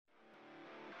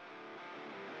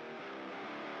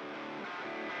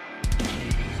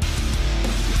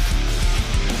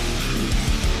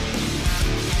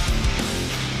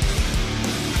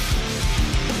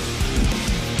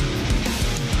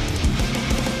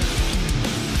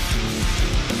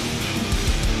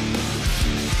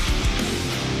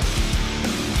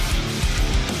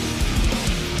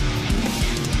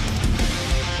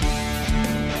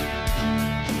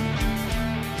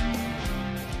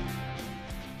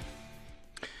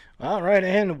All right,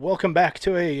 and welcome back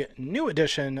to a new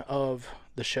edition of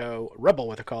the show, Rebel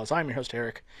with a Cause. I'm your host,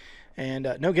 Eric,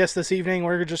 and no guest this evening.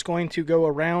 We're just going to go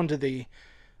around the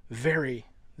very,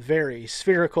 very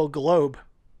spherical globe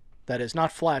that is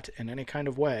not flat in any kind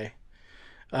of way.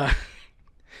 Uh,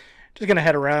 just going to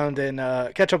head around and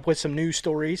catch up with some news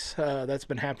stories that's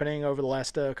been happening over the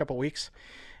last couple weeks.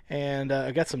 And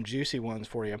I got some juicy ones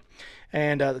for you.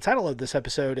 And the title of this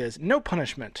episode is No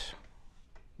Punishment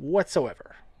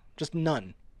Whatsoever. Just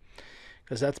none.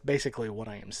 Because that's basically what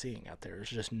I am seeing out there.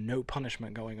 There's just no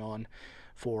punishment going on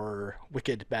for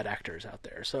wicked bad actors out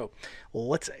there. So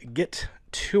let's get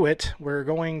to it. We're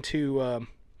going to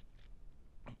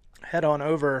head on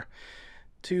over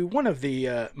to one of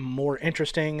the more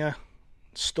interesting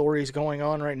stories going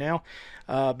on right now.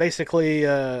 Basically,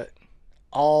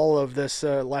 all of this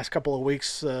last couple of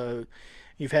weeks,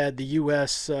 you've had the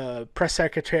U.S. Press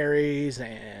secretaries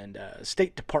and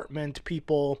State Department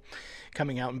people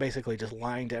coming out and basically just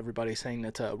lying to everybody, saying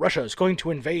that Russia is going to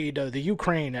invade the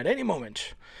Ukraine at any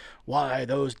moment. Why,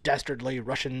 those dastardly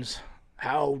Russians?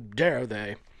 How dare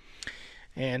they?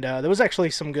 And there was actually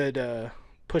some good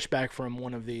pushback from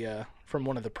one of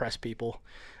the press people.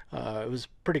 It was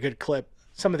a pretty good clip.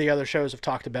 Some of the other shows have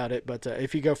talked about it, but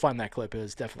if you go find that clip, it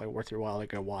is definitely worth your while to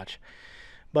go watch.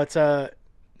 But it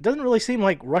doesn't really seem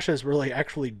like Russia's really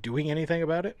actually doing anything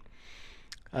about it.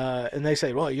 And they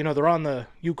say, well, they're on the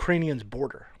Ukrainians'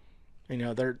 border.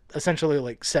 They're essentially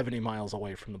like 70 miles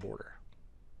away from the border.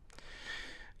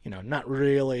 Not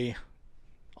really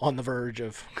on the verge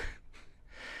of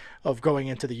of going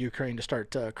into the Ukraine to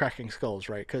start cracking skulls,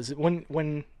 right? Because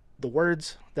when the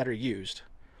words that are used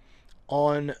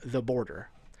on the border,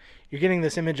 you're getting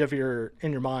this image of in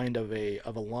your mind of a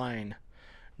line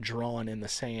drawn in the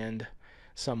sand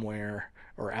somewhere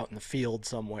or out in the field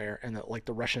somewhere, and that like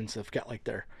the Russians have got like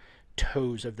their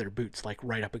toes of their boots like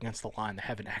right up against the line. They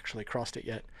haven't actually crossed it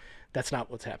yet. That's not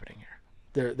what's happening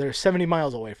here. They're 70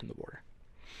 miles away from the border.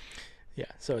 Yeah,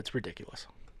 so it's ridiculous.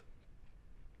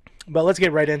 But let's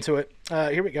get right into it.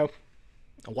 Here we go.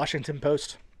 A Washington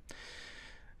Post.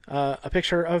 A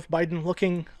picture of Biden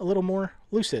looking a little more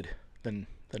lucid than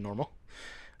normal.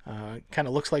 Kind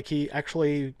of looks like he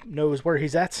actually knows where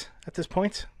he's at this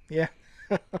point. Yeah.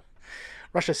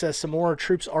 Russia says some more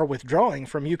troops are withdrawing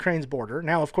from Ukraine's border.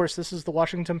 Now, of course, this is the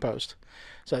Washington Post,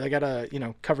 so they got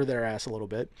to, cover their ass a little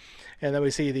bit. And then we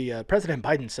see the President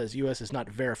Biden says U.S. has not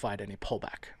verified any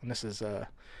pullback. And this is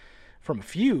from a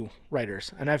few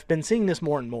writers. And I've been seeing this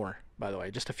more and more, by the way.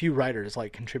 Just a few writers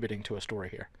like contributing to a story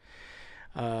here.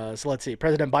 So let's see.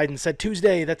 President Biden said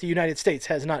Tuesday that the United States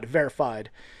has not verified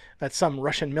that some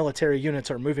Russian military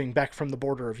units are moving back from the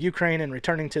border of Ukraine and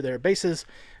returning to their bases,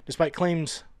 despite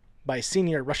claims by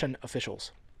senior Russian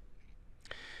officials.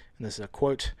 And this is a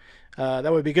quote.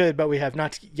 That would be good, but we have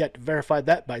not yet verified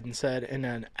that, Biden said in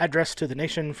an address to the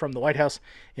nation from the White House.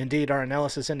 Indeed, our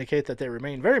analysis indicates that they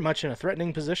remain very much in a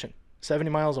threatening position,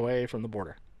 70 miles away from the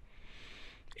border,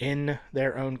 in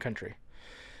their own country.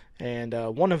 And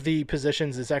one of the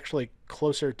positions is actually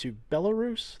closer to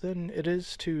Belarus than it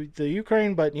is to the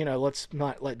Ukraine, but, let's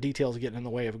not let details get in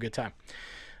the way of a good time.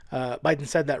 Biden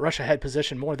said that Russia had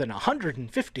positioned more than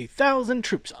 150,000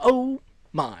 troops. Oh,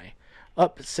 my.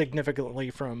 Up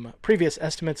significantly from previous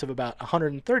estimates of about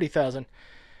 130,000.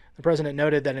 The president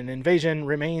noted that an invasion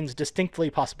remains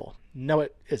distinctly possible. No,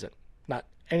 it isn't. Not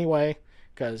anyway,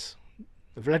 because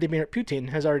Vladimir Putin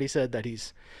has already said that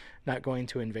he's not going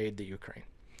to invade the Ukraine.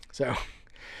 So,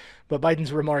 but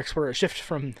Biden's remarks were a shift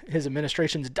from his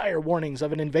administration's dire warnings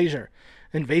of an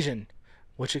invasion,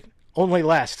 which only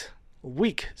last a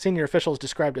week, senior officials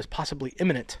described as possibly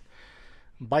imminent.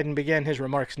 Biden began his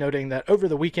remarks noting that over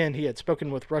the weekend he had spoken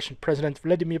with Russian President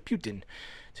Vladimir Putin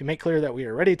to make clear that we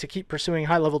are ready to keep pursuing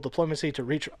high-level diplomacy to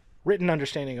reach written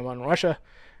understanding among Russia,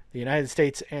 the United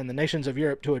States, and the nations of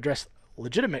Europe to address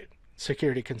legitimate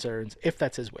security concerns if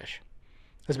that's his wish.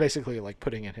 It's basically like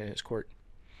putting it in his court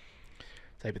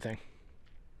type of thing.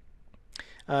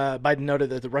 Biden noted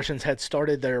that the Russians had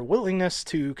started their willingness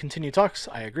to continue talks.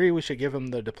 I agree we should give them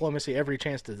the diplomacy every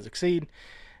chance to succeed,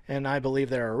 and I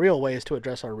believe there are real ways to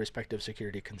address our respective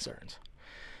security concerns.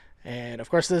 And,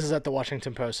 of course, this is at the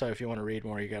Washington Post, so if you want to read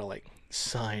more, you got to,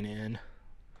 sign in.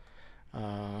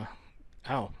 Oh,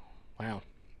 wow.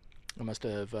 I must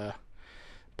have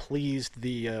pleased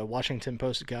the Washington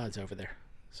Post gods over there.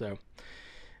 So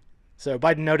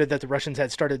Biden noted that the Russians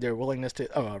had started their willingness to...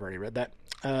 Oh, I've already read that.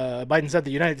 Biden said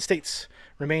the United States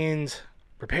remains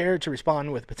prepared to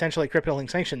respond with potentially crippling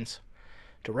sanctions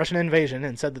to Russian invasion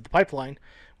and said that the pipeline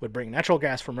would bring natural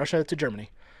gas from Russia to Germany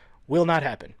will not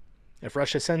happen. If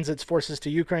Russia sends its forces to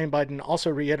Ukraine, Biden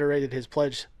also reiterated his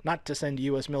pledge not to send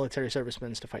U.S. military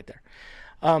servicemen to fight there.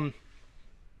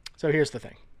 So here's the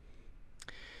thing.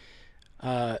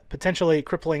 Potentially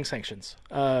crippling sanctions.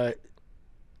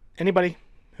 Anybody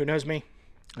who knows me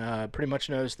pretty much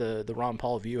knows the Ron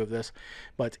Paul view of this,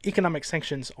 but economic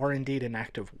sanctions are indeed an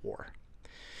act of war.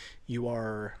 You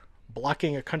are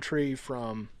blocking a country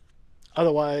from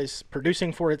otherwise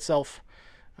producing for itself,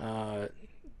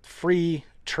 free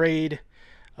trade.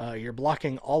 You're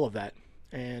blocking all of that.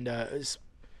 And it's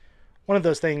one of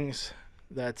those things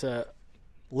that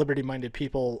liberty-minded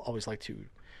people always like to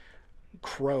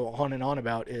crow on and on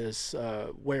about is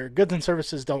where goods and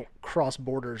services don't cross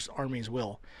borders, armies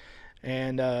will.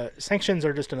 And sanctions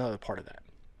are just another part of that.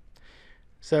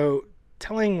 So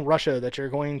telling Russia that you're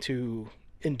going to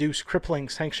induce crippling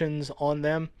sanctions on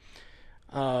them,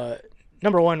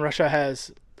 number one, Russia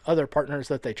has other partners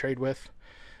that they trade with.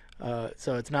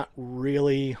 So it's not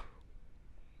really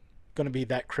going to be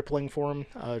that crippling for them.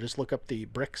 Just look up the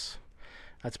BRICS.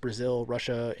 That's Brazil,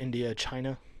 Russia, India,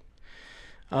 China.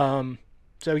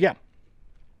 So yeah,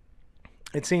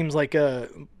 it seems like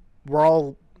we're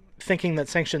all thinking that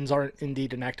sanctions aren't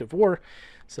indeed an act of war.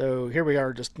 So here we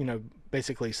are, just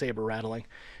basically saber rattling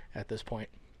at this point.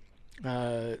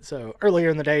 So earlier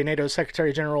in the day, NATO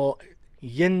Secretary General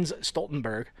Jens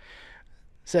Stoltenberg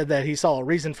said that he saw a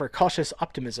reason for cautious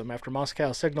optimism after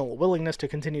Moscow signaled a willingness to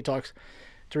continue talks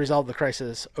to resolve the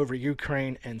crisis over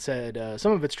Ukraine, and said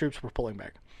some of its troops were pulling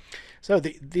back. So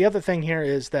the other thing here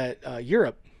is that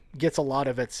Europe gets a lot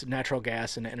of its natural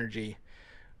gas and energy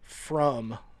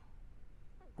from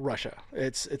Russia.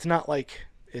 It's not like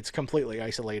it's completely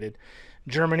isolated.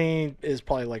 Germany is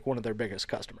probably like one of their biggest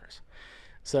customers.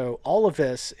 So all of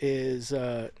this is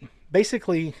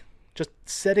basically just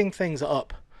setting things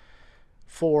up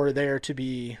for there to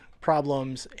be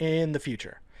problems in the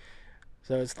future.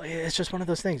 So it's just one of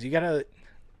those things. You got to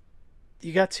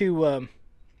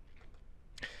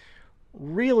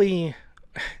really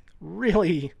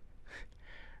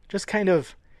just kind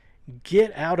of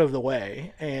get out of the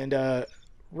way. And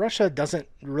Russia doesn't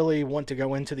really want to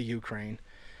go into the Ukraine.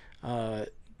 The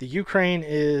Ukraine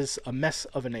is a mess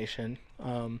of a nation.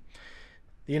 The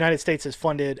United States has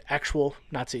funded actual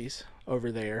Nazis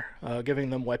over there, giving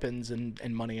them weapons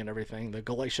and money and everything. The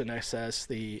Galatian SS,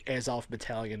 the Azov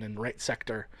Battalion, and Right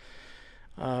Sector.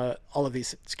 All of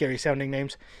these scary sounding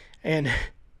names. And,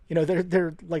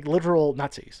 they're like literal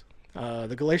Nazis.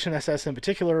 The Galatian SS in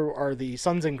particular are the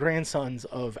sons and grandsons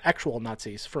of actual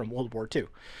Nazis from World War II.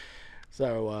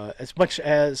 So as much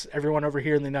as everyone over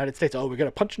here in the United States, we got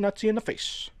to punch a Nazi in the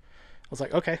face. I was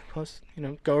like, okay, let's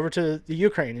go over to the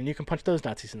Ukraine and you can punch those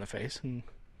Nazis in the face, and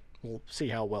we'll see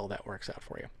how well that works out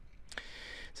for you.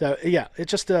 So yeah,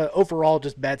 it's just overall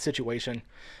just bad situation.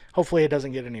 Hopefully it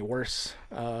doesn't get any worse,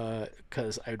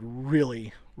 because I'd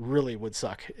really would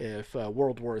suck if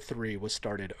World War III was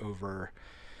started over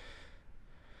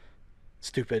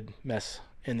stupid mess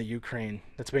in the Ukraine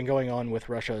that's been going on with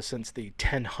Russia since the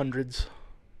 1000s,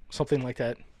 something like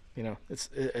that.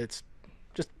 It's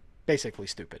just basically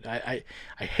stupid. I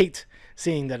hate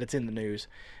seeing that it's in the news.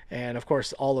 And of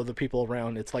course, all of the people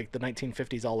around, it's like the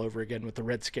 1950s all over again with the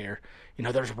Red Scare.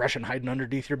 There's a Russian hiding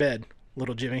underneath your bed,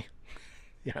 little Jimmy.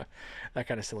 That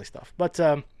kind of silly stuff. But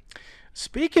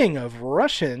speaking of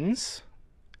Russians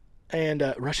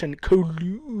and Russian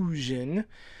collusion,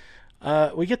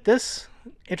 we get this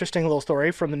interesting little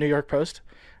story from the New York Post.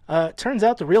 Turns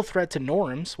out the real threat to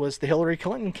norms was the Hillary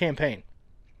Clinton campaign.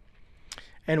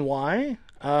 And why?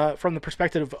 From the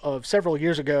perspective of several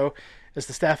years ago, as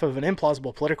the staff of an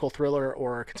implausible political thriller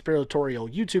or conspiratorial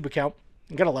YouTube account.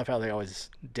 I gotta love how they always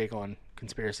dig on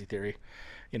conspiracy theory,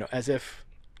 as if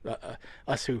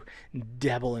us who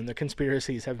dabble in the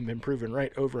conspiracies haven't been proven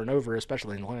right over and over,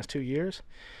 especially in the last 2 years.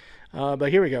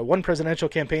 But here we go. One presidential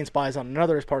campaign spies on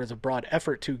another as part of a broad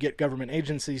effort to get government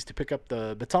agencies to pick up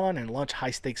the baton and launch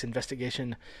high-stakes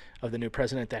investigation of the new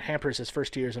president that hampers his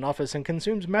first years in office and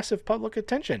consumes massive public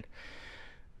attention.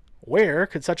 Where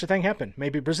could such a thing happen?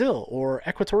 Maybe Brazil or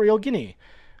Equatorial Guinea.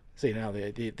 See, now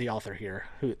the author here,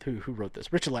 who wrote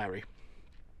this, Richard Lowry.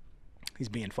 He's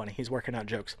being funny. He's working out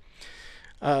jokes.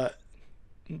 The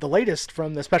latest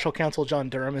from the special counsel John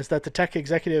Durham is that the tech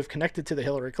executive connected to the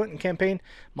Hillary Clinton campaign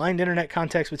mined internet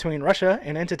contacts between Russia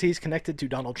and entities connected to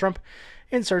Donald Trump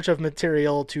in search of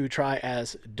material to try,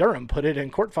 as Durham put it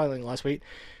in court filing last week,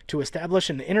 to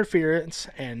establish an interference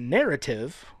and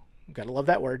narrative, gotta love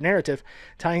that word, narrative,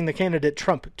 tying the candidate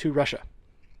Trump to Russia.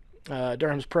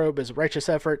 Durham's probe is a righteous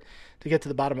effort to get to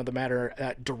the bottom of the matter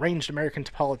that deranged American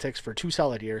politics for 2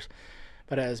 solid years,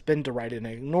 but has been derided and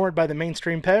ignored by the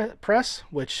mainstream press,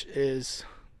 which is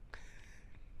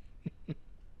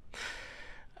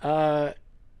Uh,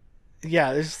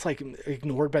 yeah, this is like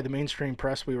ignored by the mainstream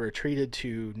press. We were treated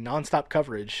to nonstop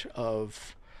coverage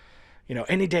of,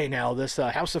 any day now, this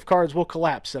house of cards will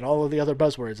collapse and all of the other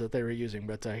buzzwords that they were using.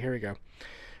 But here we go.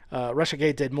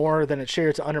 Russiagate did more than its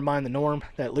share to undermine the norm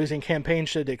that losing campaigns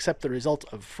should accept the result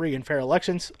of free and fair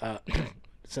elections.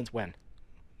 Since when?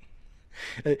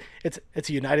 It's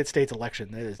a United States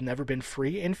election that has never been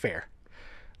free and fair.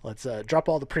 Let's drop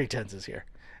all the pretenses here.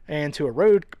 And to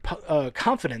erode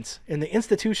confidence in the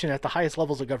institution at the highest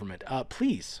levels of government.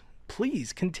 Please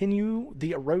continue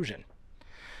the erosion.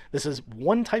 This is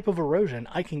one type of erosion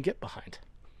I can get behind.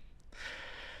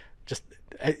 Just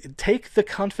take the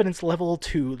confidence level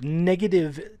to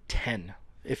 -10,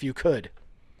 if you could.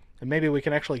 And maybe we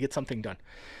can actually get something done.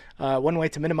 One way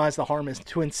to minimize the harm is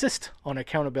to insist on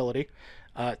accountability.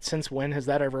 Since when has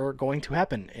that ever going to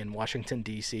happen in Washington,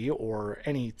 D.C. or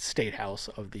any state house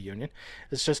of the union?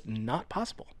 It's just not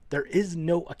possible. There is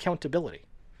no accountability.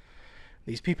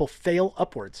 These people fail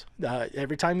upwards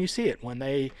every time you see it when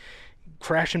they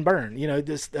crash and burn.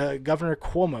 This Governor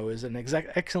Cuomo is an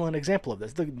excellent example of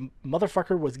this. The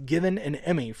motherfucker was given an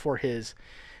Emmy for his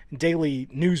daily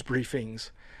news briefings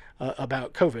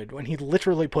about COVID when he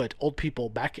literally put old people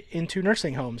back into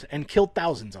nursing homes and killed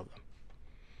thousands of them.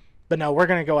 But now we're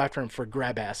going to go after him for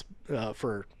grab ass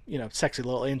for, sexy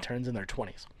little interns in their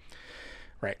 20s.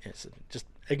 Right. It's just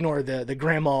ignore the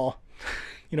grandma,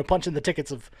 punching the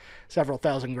tickets of several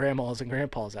thousand grandmas and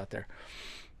grandpas out there.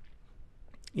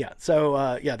 Yeah.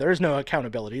 So, there is no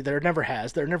accountability. There never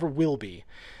has. There never will be.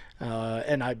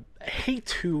 And I hate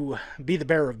to be the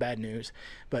bearer of bad news,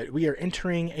 but we are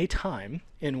entering a time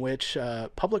in which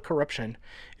public corruption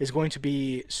is going to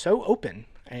be so open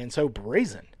and so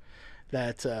brazen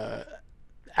that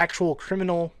actual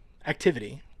criminal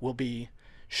activity will be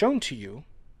shown to you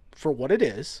for what it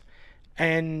is,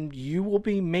 and you will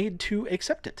be made to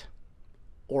accept it,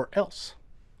 or else.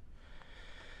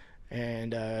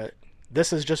 And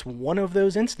this is just one of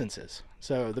those instances.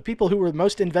 So the people who were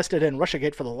most invested in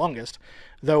Russiagate for the longest,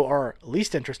 though, are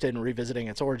least interested in revisiting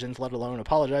its origins, let alone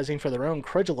apologizing for their own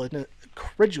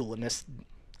credulousness.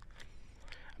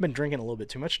 I've been drinking a little bit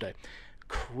too much today.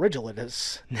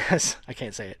 Credulousness, I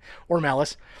can't say it, or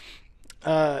malice.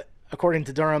 According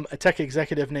to Durham, a tech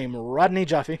executive named Rodney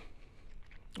Jaffe,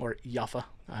 or Jaffa,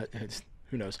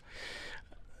 who knows,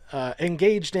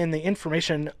 engaged in the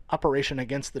information operation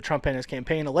against the Trump and his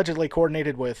campaign, allegedly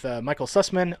coordinated with Michael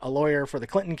Sussman, a lawyer for the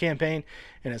Clinton campaign,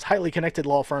 and his highly connected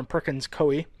law firm Perkins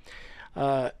Coie.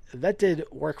 That did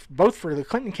work both for the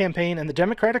Clinton campaign and the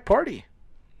Democratic Party.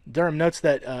 Durham notes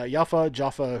that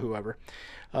Jaffa, whoever,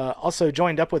 also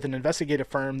joined up with an investigative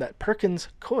firm that Perkins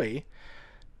Coie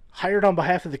hired on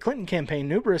behalf of the Clinton campaign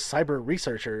numerous cyber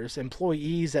researchers,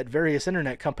 employees at various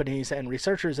internet companies, and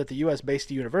researchers at the U.S.-based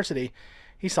university.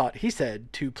 He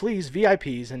said, to please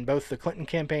VIPs in both the Clinton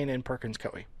campaign and Perkins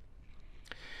Coie.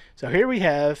 So here we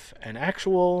have an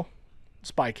actual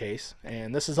spy case,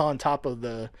 and this is on top of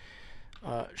the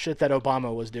shit that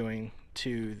Obama was doing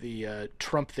to the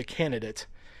Trump the candidate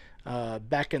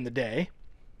back in the day.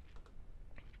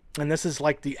 And this is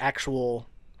like the actual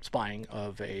spying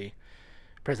of a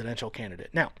presidential candidate.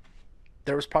 Now,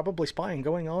 there was probably spying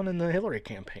going on in the Hillary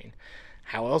campaign.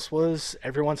 How else was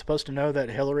everyone supposed to know that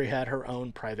Hillary had her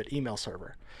own private email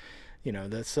server?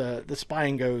 That's the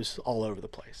spying goes all over the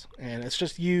place, and it's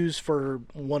just used for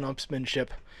one-upsmanship.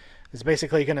 It's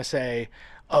basically going to say,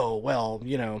 oh, well,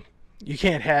 you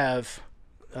can't have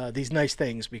these nice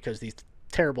things because these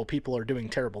terrible people are doing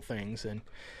terrible things, and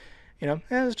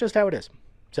it's just how it is.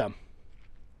 So,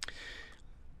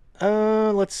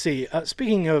 let's see.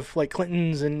 Speaking of like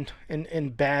Clintons in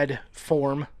bad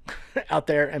form out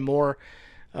there, and more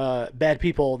bad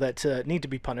people that need to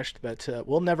be punished, but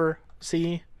we'll never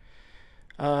see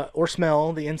or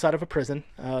smell the inside of a prison.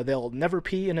 They'll never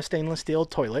pee in a stainless steel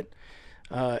toilet.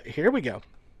 Here we go.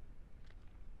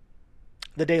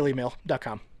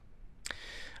 TheDailyMail.com.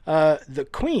 The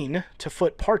Queen to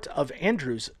foot part of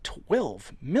Andrew's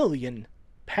 £12 million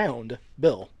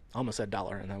bill. I almost said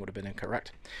dollar, and that would have been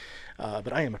incorrect.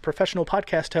 But I am a professional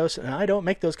podcast host, and I don't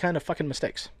make those kind of fucking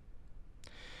mistakes.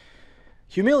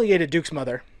 Humiliated Duke's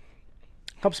mother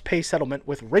helps pay settlement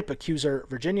with rape accuser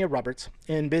Virginia Roberts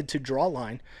in bid to draw a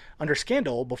line under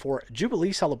scandal before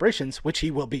Jubilee celebrations, which he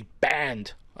will be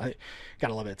banned. I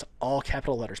gotta love it. It's all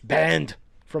capital letters. Banned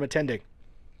from attending.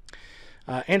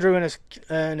 Andrew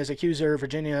and his accuser,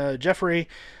 Virginia Jeffrey,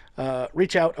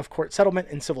 reach out of court settlement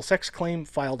in civil sex claim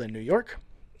filed in New York.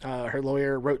 Her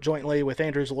lawyer wrote jointly with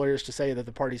Andrew's lawyers to say that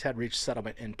the parties had reached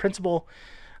settlement in principle.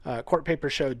 Court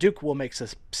papers show Duke will make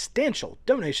substantial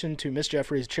donation to Miss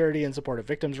Jeffrey's charity in support of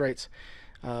victims' rights.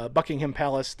 Buckingham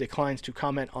Palace declines to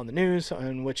comment on the news,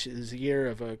 on which is the year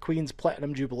of a Queen's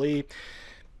Platinum Jubilee.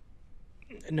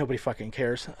 Nobody fucking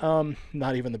cares.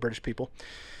 Not even the British people.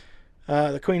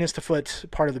 The Queen is to foot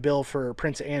part of the bill for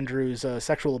Prince Andrew's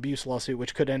sexual abuse lawsuit,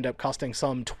 which could end up costing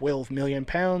some £12 million,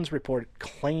 report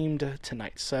claimed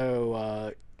tonight.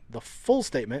 So the full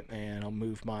statement, and I'll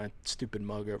move my stupid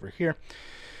mug over here.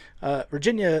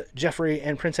 Virginia Giuffre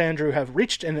and Prince Andrew have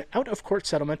reached an out-of-court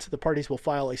settlement. The parties will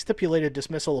file a stipulated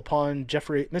dismissal upon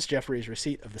Miss Giuffre's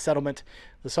receipt of the settlement,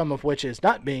 the sum of which is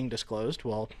not being disclosed.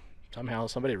 Well, somehow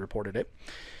somebody reported it.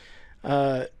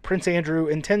 Prince Andrew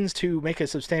intends to make a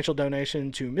substantial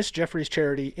donation to Miss Giuffre's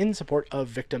charity in support of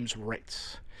victims'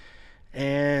 rights.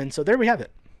 And so there we have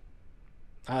it.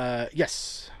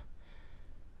 Yes.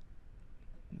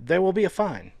 There will be a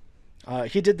fine.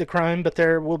 He did the crime, but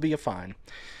there will be a fine.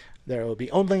 There will be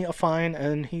only a fine,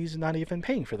 and he's not even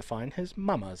paying for the fine. His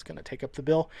mama is going to take up the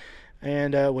bill,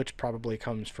 and which probably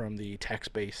comes from the tax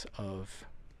base of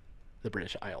the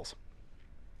British Isles.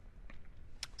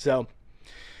 So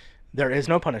there is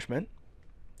no punishment.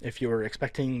 If you were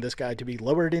expecting this guy to be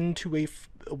lowered into a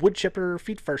wood chipper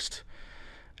feet first,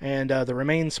 and the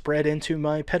remains spread into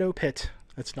my pedo pit,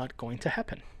 that's not going to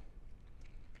happen.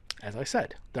 As I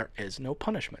said, there is no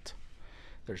punishment.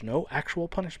 There's no actual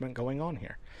punishment going on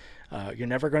here. You're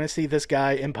never going to see this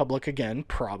guy in public again,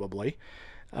 probably.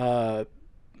 But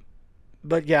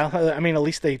yeah, I mean, at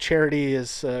least the charity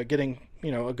is getting,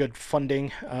 a good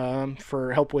funding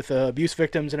for help with abuse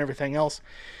victims and everything else.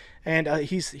 And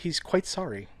he's quite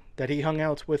sorry that he hung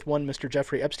out with one Mr.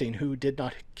 Jeffrey Epstein who did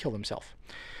not kill himself.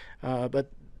 But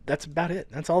that's about it.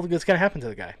 That's all that's going to happen to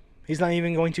the guy. He's not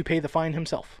even going to pay the fine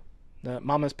himself.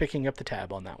 Mama's picking up the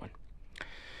tab on that one.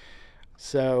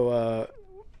 So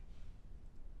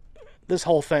this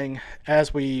whole thing,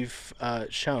 as we've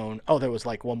shown... Oh, there was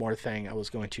like one more thing I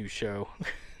was going to show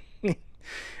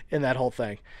in that whole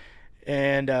thing.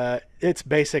 And it's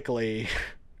basically...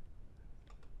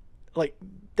 like,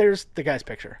 there's the guy's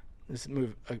picture.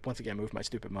 Once again, move my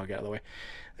stupid mug out of the way.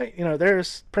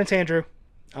 There's Prince Andrew,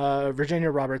 Virginia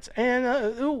Roberts,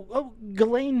 and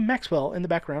Ghislaine Maxwell in the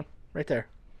background, right there.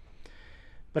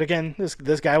 But again,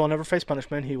 this guy will never face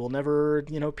punishment. He will never,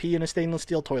 pee in a stainless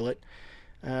steel toilet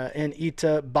and eat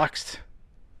boxed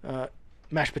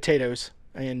mashed potatoes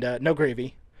and no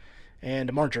gravy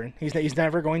and margarine. He's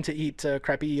never going to eat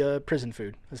crappy prison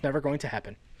food. It's never going to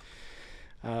happen.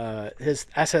 His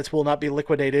assets will not be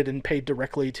liquidated and paid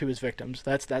directly to his victims.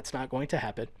 That's not going to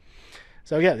happen.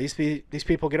 So yeah, these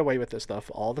people get away with this stuff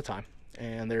all the time.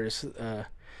 And there's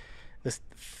this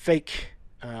fake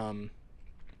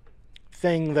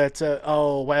thing that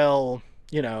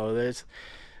there's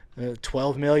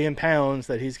 12 million pounds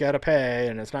that he's got to pay,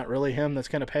 and it's not really him that's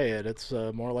going to pay it. It's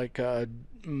more like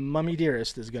Mummy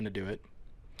Dearest is going to do it.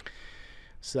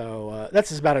 So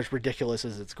that's about as ridiculous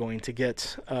as it's going to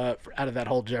get out of that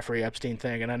whole Jeffrey Epstein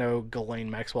thing. And I know Ghislaine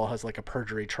Maxwell has like a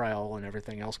perjury trial and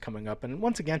everything else coming up. And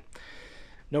once again,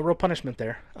 no real punishment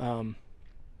there.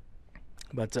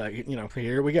 But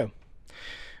here we go.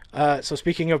 So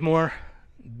speaking of more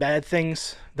bad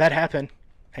things that happen,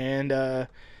 and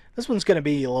this one's going to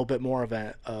be a little bit more of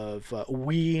a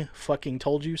we fucking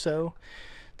told you so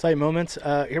type moment.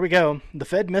 Here we go. The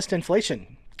Fed missed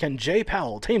inflation. Can Jay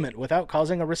Powell tame it without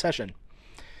causing a recession?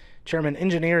 Chairman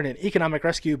engineered an economic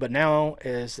rescue, but now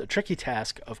is a tricky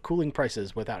task of cooling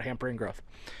prices without hampering growth.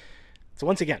 So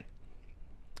once again,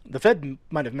 the Fed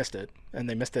might have missed it, and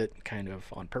they missed it kind of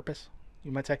on purpose,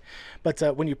 you might say. But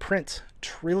when you print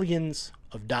trillions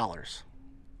of dollars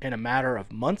in a matter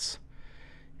of months,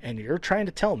 and you're trying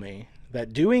to tell me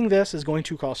that doing this is going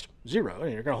to cost zero,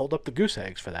 and you're going to hold up the goose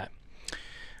eggs for that,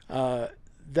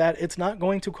 that it's not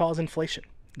going to cause inflation.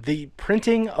 The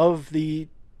printing of the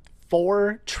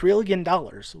 $4 trillion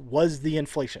was the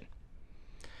inflation.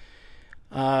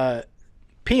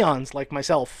 Peons like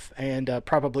myself, and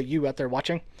probably you out there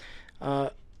watching,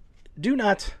 do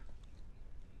not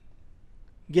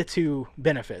get to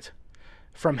benefit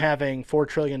from having $4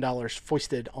 trillion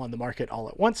foisted on the market all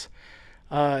at once,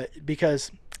 because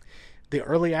the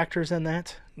early actors in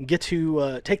that get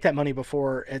to take that money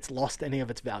before it's lost any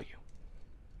of its value.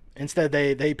 Instead,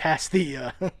 they pass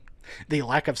the the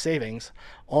lack of savings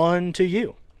on to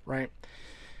you, right?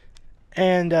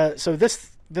 And so this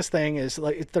thing is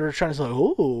like they're trying to say,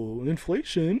 oh,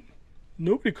 inflation.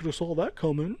 Nobody could have saw that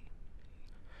coming.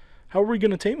 How are we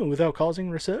going to tame it without causing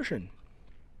recession?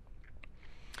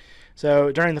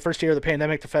 So during the first year of the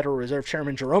pandemic, the Federal Reserve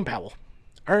Chairman Jerome Powell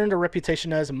earned a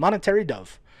reputation as a monetary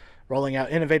dove, rolling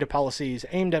out innovative policies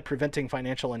aimed at preventing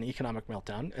financial and economic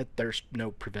meltdown. There's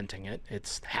no preventing it.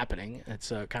 It's happening.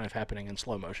 It's kind of happening in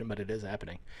slow motion, but it is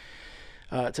happening.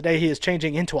 Today he is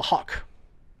changing into a hawk.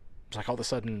 It's like all of a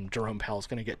sudden Jerome Powell's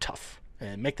going to get tough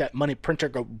and make that money printer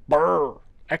go brrr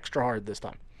extra hard this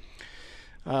time.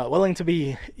 Willing to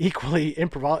be equally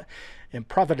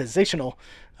improvisational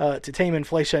to tame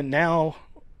inflation, now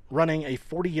running a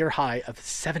 40-year high of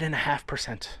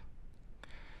 7.5%.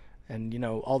 And,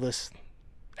 all this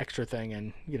extra thing,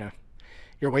 and,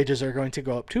 your wages are going to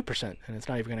go up 2%, and it's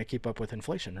not even going to keep up with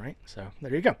inflation, right? So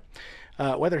there you go.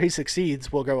 Whether he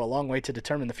succeeds will go a long way to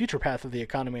determine the future path of the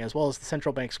economy, as well as the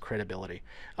central bank's credibility.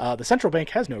 The central bank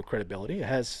has no credibility. It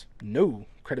has no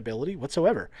credibility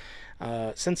whatsoever.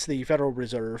 Since the Federal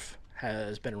Reserve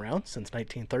has been around since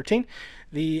 1913,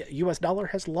 the U.S. dollar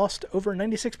has lost over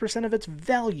 96% of its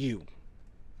value.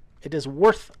 It is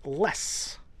worth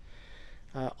less.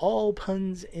 All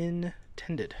puns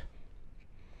intended.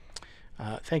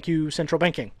 Thank you, central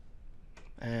banking.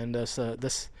 And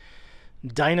this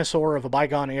dinosaur of a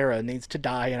bygone era needs to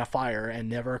die in a fire and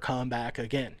never come back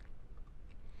again.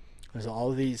 There's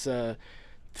all of these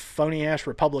phony-ass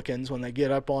Republicans, when they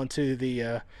get up onto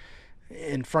the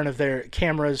in front of their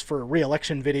cameras for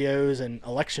re-election videos and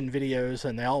election videos,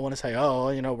 and they all want to say,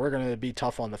 we're going to be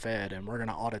tough on the Fed and we're going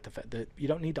to audit the Fed. You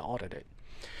don't need to audit it.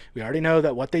 We already know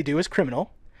that what they do is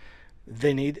criminal.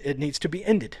 It needs to be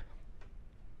ended.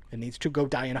 It needs to go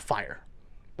die in a fire,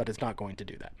 but it's not going to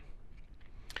do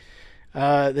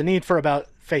that. The need for about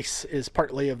face is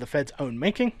partly of the Fed's own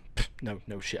making.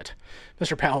 No shit.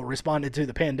 Mr. Powell responded to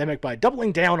the pandemic by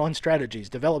doubling down on strategies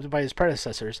developed by his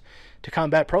predecessors to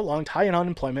combat prolonged high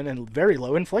unemployment and very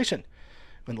low inflation.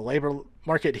 When the labor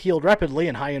market healed rapidly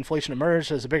and high inflation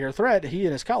emerged as a bigger threat, he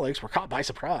and his colleagues were caught by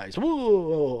surprise.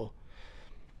 Whoa!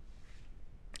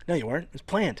 No, you weren't. It was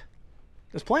planned.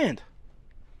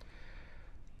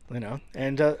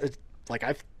 And like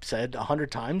I've said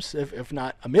 100 times, if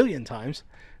not a million times,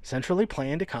 centrally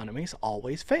planned economies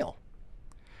always fail.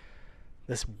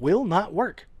 This will not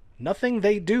work. Nothing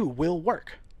they do will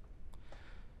work.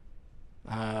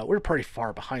 We're pretty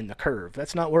far behind the curve.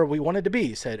 That's not where we wanted to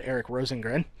be, said Eric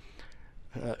Rosengren,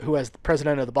 who, as the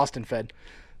president of the Boston Fed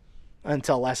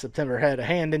until last September, had a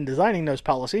hand in designing those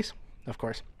policies, of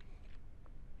course.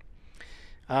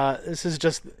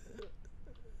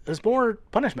 There's more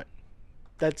punishment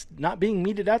that's not being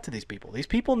meted out to these people. These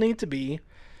people need to be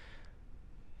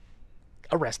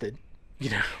arrested,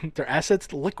 their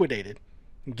assets liquidated,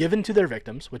 given to their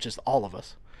victims, which is all of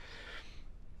us,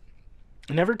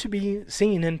 never to be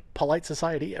seen in polite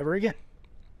society ever again.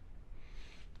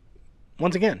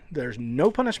 Once again, there's no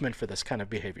punishment for this kind of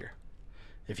behavior.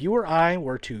 If you or I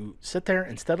were to sit there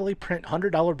and steadily print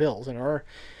 $100 bills in our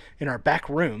back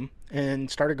room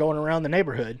and started going around the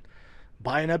neighborhood,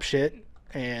 buying up shit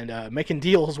and making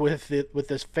deals with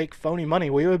this fake phony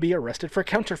money, we would be arrested for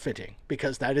counterfeiting,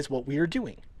 because that is what we are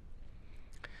doing.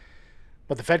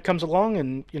 But the Fed comes along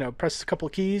and, presses a couple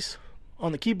of keys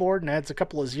on the keyboard and adds a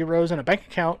couple of zeros in a bank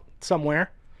account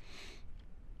somewhere.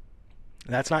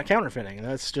 That's not counterfeiting.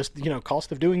 That's just,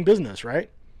 cost of doing business, right?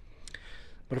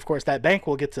 But of course, that bank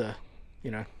will get to,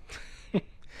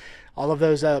 all of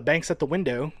those banks at the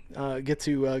window get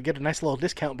a nice little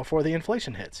discount before the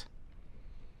inflation hits.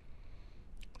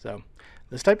 So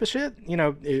this type of shit,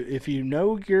 if you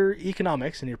know your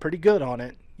economics and you're pretty good on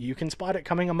it, you can spot it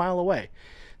coming a mile away.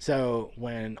 So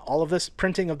when all of this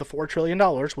printing of the $4 trillion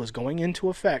was going into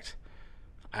effect,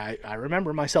 I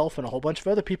remember myself and a whole bunch of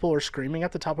other people were screaming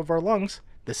at the top of our lungs,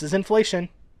 this is inflation.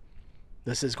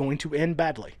 This is going to end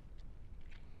badly.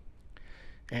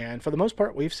 And for the most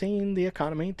part, we've seen the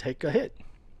economy take a hit.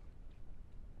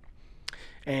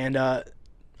 And,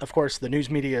 of course, the news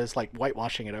media is like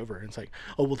whitewashing it over. It's like,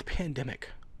 the pandemic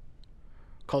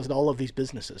caused all of these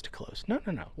businesses to close. No.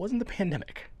 It wasn't the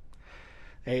pandemic.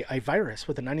 A virus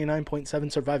with a 99.7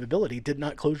 survivability did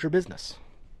not close your business.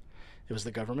 It was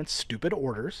the government's stupid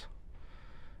orders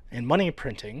and money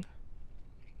printing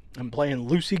and playing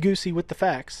loosey-goosey with the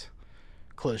facts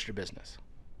closed your business.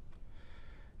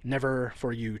 Never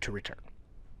for you to return.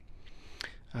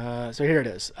 So here it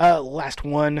is. Last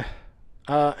one.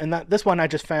 And this one I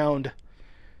just found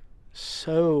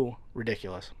so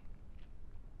ridiculous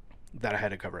that I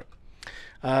had to cover it.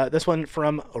 This one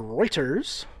from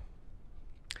Reuters.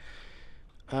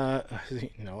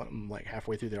 I'm like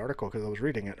halfway through the article because I was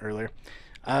reading it earlier.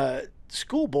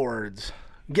 School boards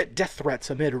get death threats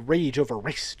amid rage over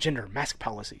race, gender, mask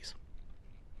policies.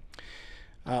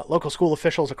 Local school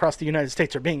officials across the United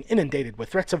States are being inundated with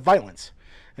threats of violence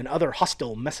and other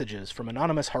hostile messages from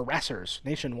anonymous harassers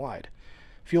nationwide,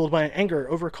 fueled by anger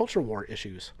over culture war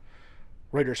issues.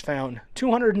 Reuters found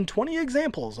 220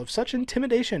 examples of such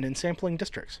intimidation in sampling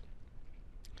districts.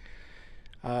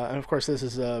 And of course, this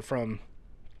is from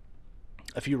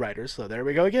a few writers. So there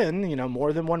we go again.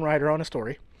 More than one writer on a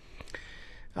story.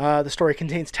 The story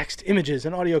contains text, images,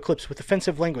 and audio clips with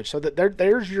offensive language. So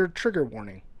there's your trigger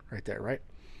warning right there, right?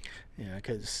 Yeah,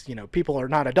 because people are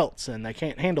not adults and they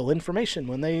can't handle information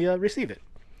when they receive it.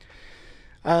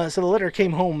 So the letter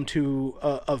came home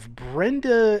of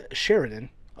Brenda Sheridan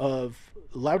of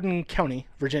Loudoun County,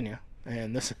 Virginia,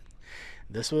 and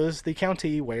this was the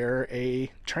county where a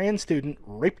trans student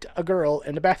raped a girl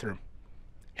in the bathroom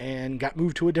and got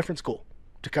moved to a different school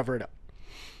to cover it up.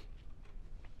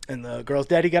 And the girl's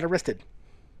daddy got arrested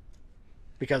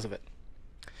because of it.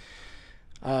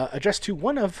 Addressed to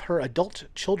one of her adult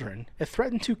children, it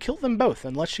threatened to kill them both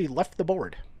unless she left the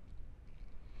board.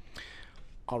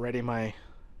 Already my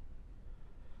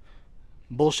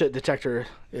bullshit detector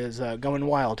is going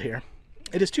wild here.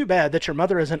 It is too bad that your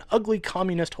mother is an ugly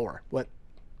communist whore. What?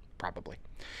 Probably.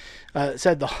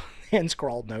 Said the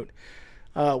hand-scrawled note,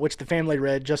 which the family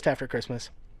read just after Christmas.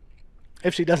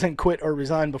 If she doesn't quit or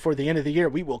resign before the end of the year,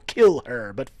 we will kill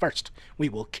her. But first, we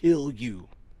will kill you.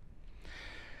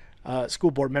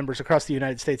 School board members across the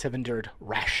United States have endured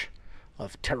rash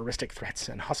of terroristic threats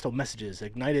and hostile messages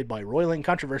ignited by roiling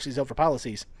controversies over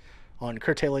policies on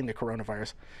curtailing the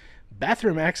coronavirus,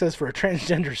 bathroom access for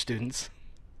transgender students,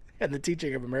 and the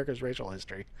teaching of America's racial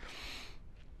history,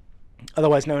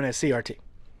 otherwise known as CRT.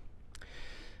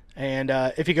 And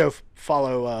if you go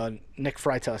follow Nick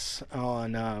Freitas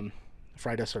on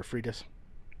Freitas,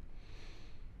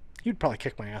 he'd probably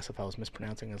kick my ass if I was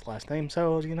mispronouncing his last name.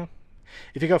 So,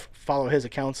 if you go follow his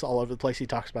accounts all over the place, he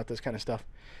talks about this kind of stuff.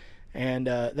 And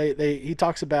he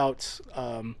talks about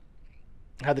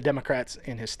how the Democrats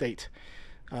in his state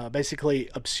basically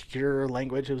obscure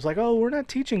language. It was like, oh, we're not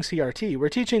teaching CRT. We're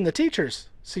teaching the teachers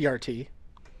CRT,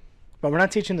 but we're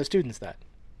not teaching the students that.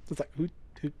 So it's like,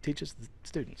 who teaches the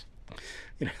students?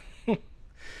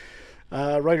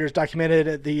 Reuters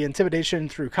documented the intimidation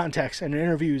through contacts and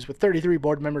interviews with 33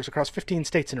 board members across 15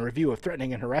 states in a review of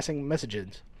threatening and harassing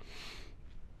messages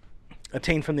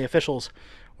obtained from the officials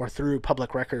or through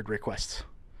public record requests.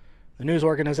 The news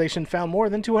organization found more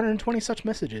than 220 such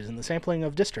messages in the sampling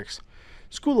of districts.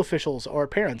 School officials or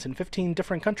parents in 15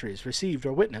 different countries received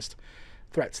or witnessed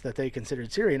threats that they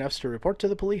considered serious enough to report to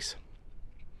the police.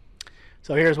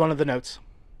 So here's one of the notes.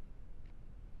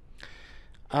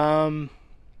 So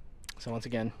once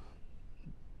again,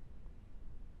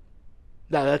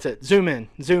 no, that's it. Zoom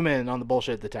in on the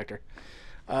bullshit detector.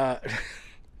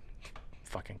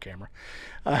 Fucking camera.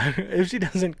 If she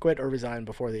doesn't quit or resign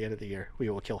before the end of the year, we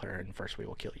will kill her, and first we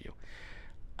will kill you.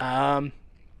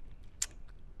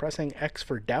 Pressing X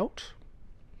for doubt.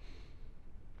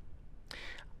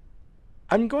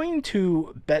 I'm going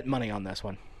to bet money on this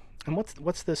one. And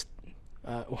what's this?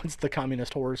 What's the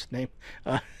communist whore's name?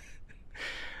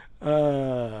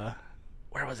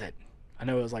 Where was it? I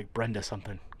know it was like Brenda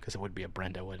something, because it would be a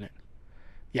Brenda, wouldn't it?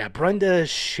 Yeah, Brenda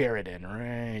Sheridan,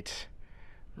 right.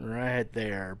 Right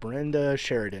there, Brenda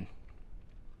Sheridan.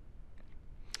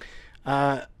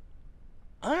 I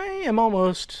am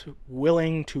almost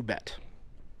willing to bet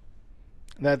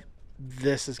that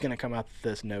this is going to come out that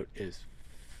this note is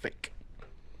fake.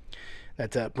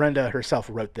 That Brenda herself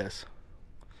wrote this.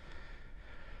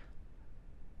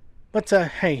 But,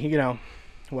 hey,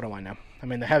 what do I know? I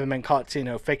mean, they haven't been caught,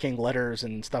 faking letters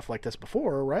and stuff like this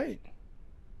before, right?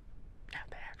 Yeah,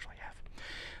 they actually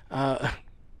have.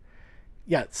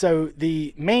 Yeah, so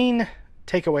the main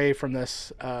takeaway from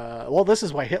this, this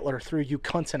is why Hitler threw you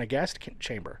cunts in a gas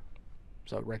chamber.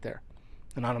 So, right there.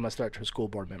 Anonymous threat to a school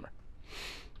board member.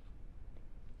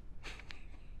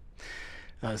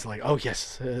 It's like, oh,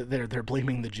 yes, they're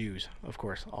blaming the Jews, of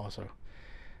course, also.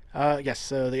 Yes,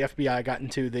 the FBI got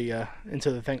into the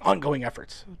thing, ongoing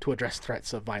efforts to address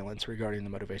threats of violence regarding the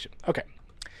motivation. Okay.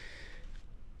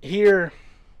 Here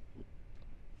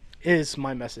is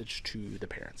my message to the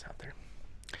parents out there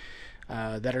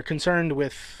that are concerned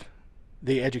with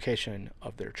the education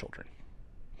of their children.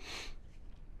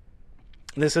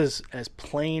 This is as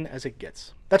plain as it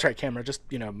gets. That's right, camera. Just,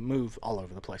 move all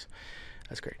over the place.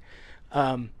 That's great.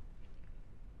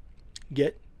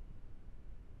 Get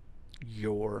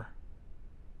your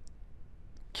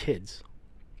kids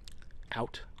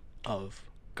out of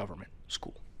government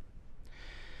school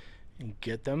and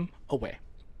get them away.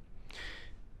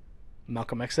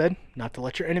 Malcolm X said, not to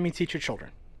let your enemy teach your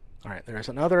children. All right, there's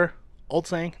another old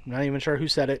saying, I'm not even sure who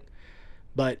said it,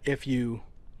 but if you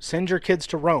send your kids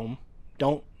to Rome,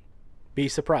 don't be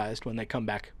surprised when they come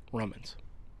back Romans.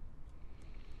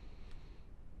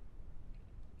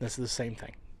 This is the same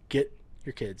thing. Get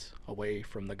your kids away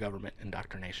from the government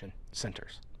indoctrination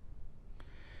centers,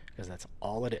 because that's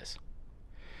all it is.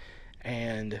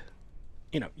 And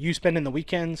you spending the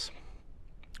weekends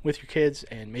with your kids,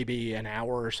 and maybe an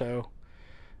hour or so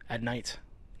at night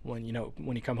when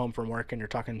you come home from work and you're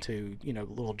talking to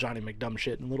little Johnny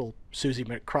McDumshit and little Susie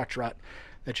McCrotchrot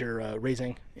that you're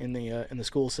raising in the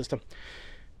school system.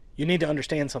 You need to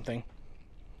understand something.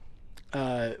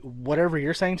 Whatever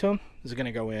you're saying to them is going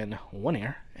to go in one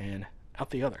ear and out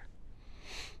the other.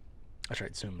 I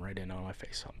tried to zoom right in on my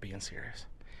face, so I'm being serious.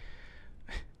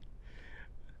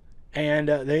 And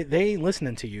they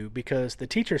listening to you because the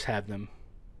teachers have them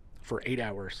for 8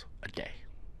 hours a day,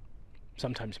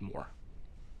 sometimes more.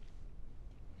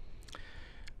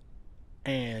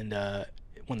 And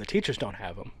when the teachers don't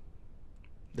have them,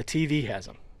 the TV has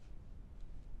them.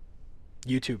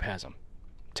 YouTube has them.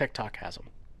 TikTok has them.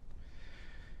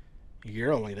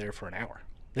 You're only there for an hour.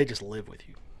 They just live with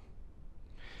you.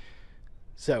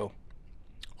 So,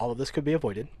 all of this could be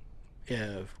avoided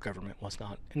if government was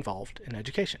not involved in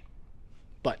education.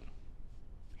 But,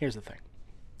 here's the thing.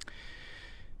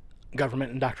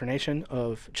 Government indoctrination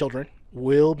of children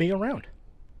will be around.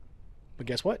 But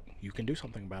guess what? You can do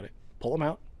something about it. Pull them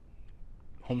out,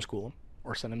 homeschool them,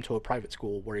 or send them to a private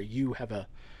school where you have a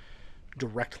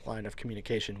direct line of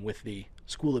communication with the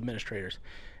school administrators,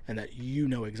 and that you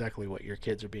know exactly what your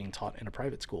kids are being taught in a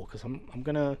private school. Because I'm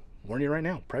going to warn you right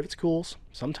now, private schools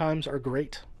sometimes are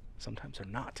great, sometimes they're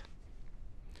not.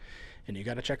 And you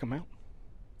got to check them out.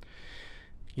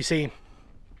 You see,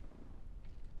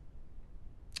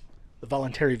 the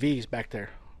voluntary V's back there.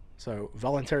 So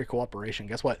voluntary cooperation,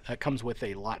 guess what? That comes with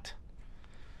a lot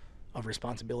of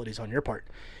responsibilities on your part.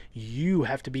 You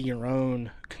have to be your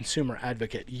own consumer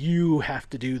advocate. You have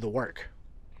to do the work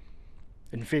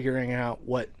in figuring out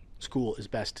what school is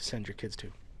best to send your kids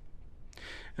to.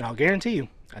 And I'll guarantee you,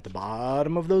 at the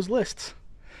bottom of those lists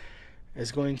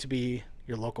is going to be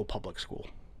your local public school,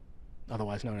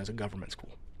 otherwise known as a government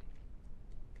school.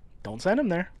 Don't send them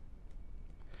there.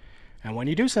 And when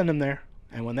you do send them there,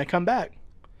 and when they come back,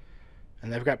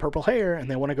 and they've got purple hair, and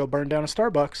they want to go burn down a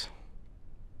Starbucks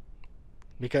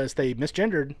because they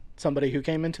misgendered somebody who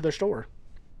came into their store,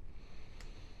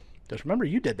 just remember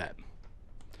you did that.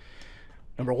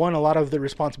 Number one, a lot of the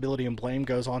responsibility and blame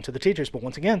goes on to the teachers, but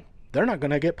once again, they're not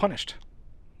going to get punished.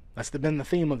 That's been the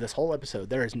theme of this whole episode.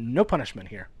 There is no punishment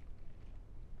here.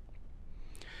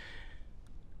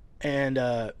 And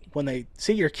when they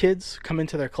see your kids come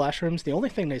into their classrooms, the only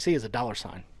thing they see is a dollar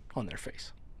sign on their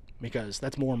face, because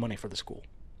that's more money for the school.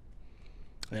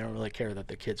 They don't really care that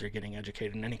the kids are getting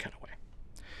educated in any kind of way.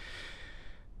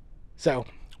 So,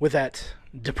 with that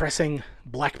depressing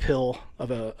black pill of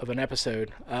an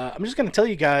episode, I'm just going to tell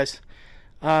you guys,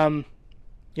 be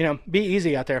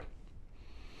easy out there.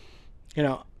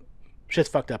 Shit's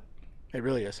fucked up. It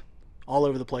really is. All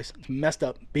over the place. It's messed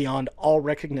up beyond all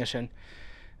recognition.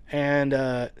 And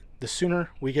the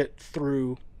sooner we get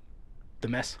through the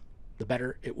mess, the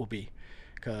better it will be.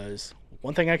 Because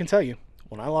one thing I can tell you,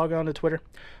 when I log on to Twitter,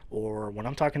 or when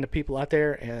I'm talking to people out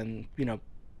there and,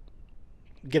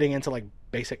 getting into like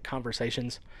basic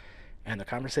conversations, and the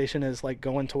conversation is like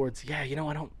going towards, I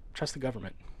don't trust the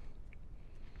government.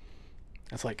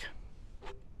 It's like,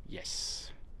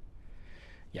 yes,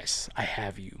 I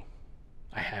have you.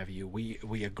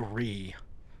 We agree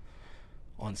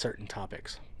on certain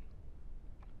topics.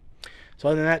 So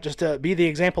other than that, just be the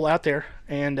example out there.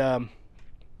 And I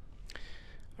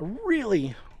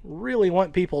really, really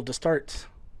want people to start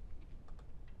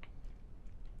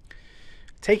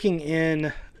taking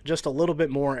in just a little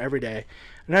bit more every day.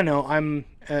 And I know I'm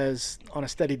as on a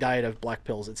steady diet of black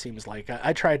pills, it seems like.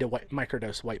 I tried to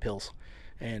microdose white pills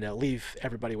and leave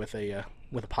everybody with a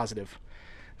positive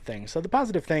thing. So the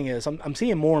positive thing is I'm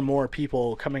seeing more and more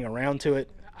people coming around to it.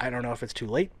 I don't know if it's too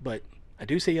late, but I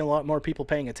do see a lot more people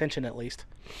paying attention, at least.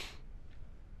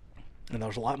 And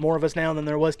there's a lot more of us now than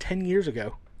there was 10 years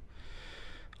ago.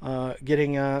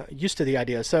 Getting used to the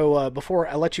idea. So before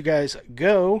I let you guys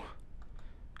go,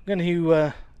 I'm going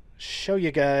to show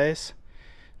you guys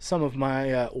some of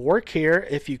my work here.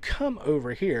 If you come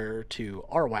over here to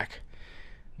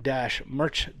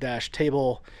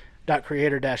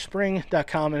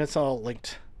arwac-merch-table.creator-spring.com, and it's all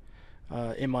linked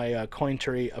in my coin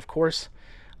tree, of course.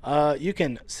 You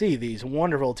can see these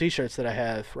wonderful t-shirts that I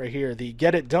have right here. The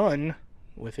Get It Done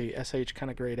with the SH kind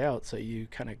of grayed out, so you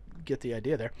kind of get the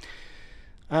idea there.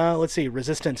 Let's see.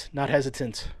 Resistant, not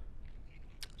hesitant.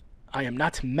 I am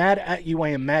not mad at you,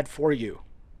 I am mad for you.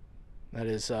 That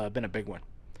has been a big one.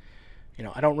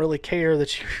 I don't really care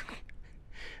that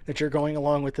you're going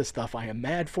along with this stuff. I am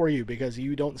mad for you because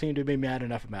you don't seem to be mad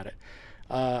enough about it.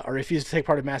 or refuse to take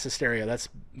part in mass hysteria. That's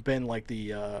been like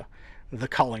the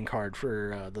calling card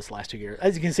for this last 2 years.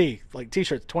 As you can see, like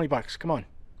t-shirts, $20. Come on,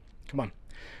 come on.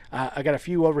 I got a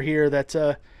few over here that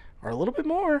are a little bit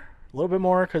more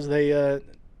because they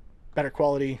better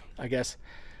quality, I guess.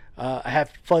 I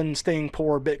have Fun Staying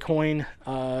Poor Bitcoin.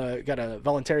 Got a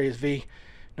Voluntarious V,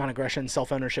 non-aggression,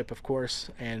 self-ownership, of course,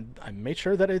 and I made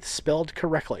sure that it's spelled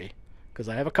correctly because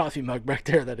I have a coffee mug back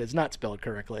there that is not spelled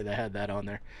correctly. They had that on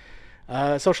there.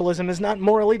 Socialism is not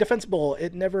morally defensible.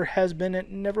 It never has been. It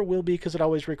never will be because it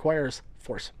always requires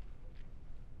force.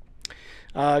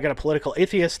 I got a Political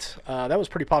Atheist. That was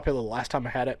pretty popular the last time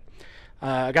I had it.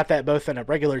 I got that both in a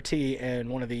regular tea and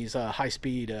one of these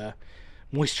high-speed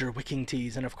moisture wicking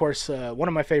teas. And of course, one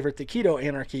of my favorite, the Keto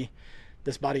Anarchy.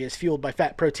 This body is fueled by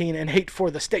fat, protein, and hate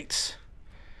for the states.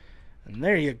 And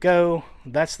there you go.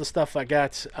 That's the stuff I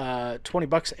got.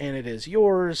 $20 and it is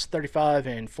yours. $35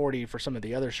 and $40 for some of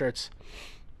the other shirts.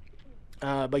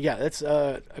 But yeah, it's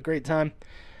a great time.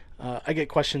 I get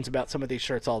questions about some of these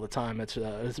shirts all the time. It's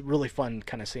really fun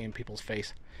kind of seeing people's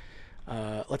face.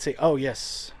 Let's see. Oh,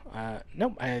 yes.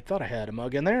 Nope, I thought I had a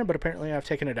mug in there, but apparently I've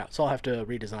taken it out. So I'll have to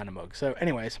redesign a mug. So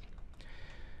anyways,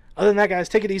 other than that, guys,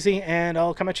 take it easy, and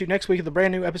I'll come at you next week with a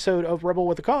brand new episode of Rebel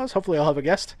with a Cause. Hopefully I'll have a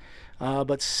guest,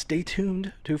 but stay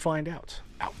tuned to find out.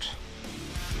 Out.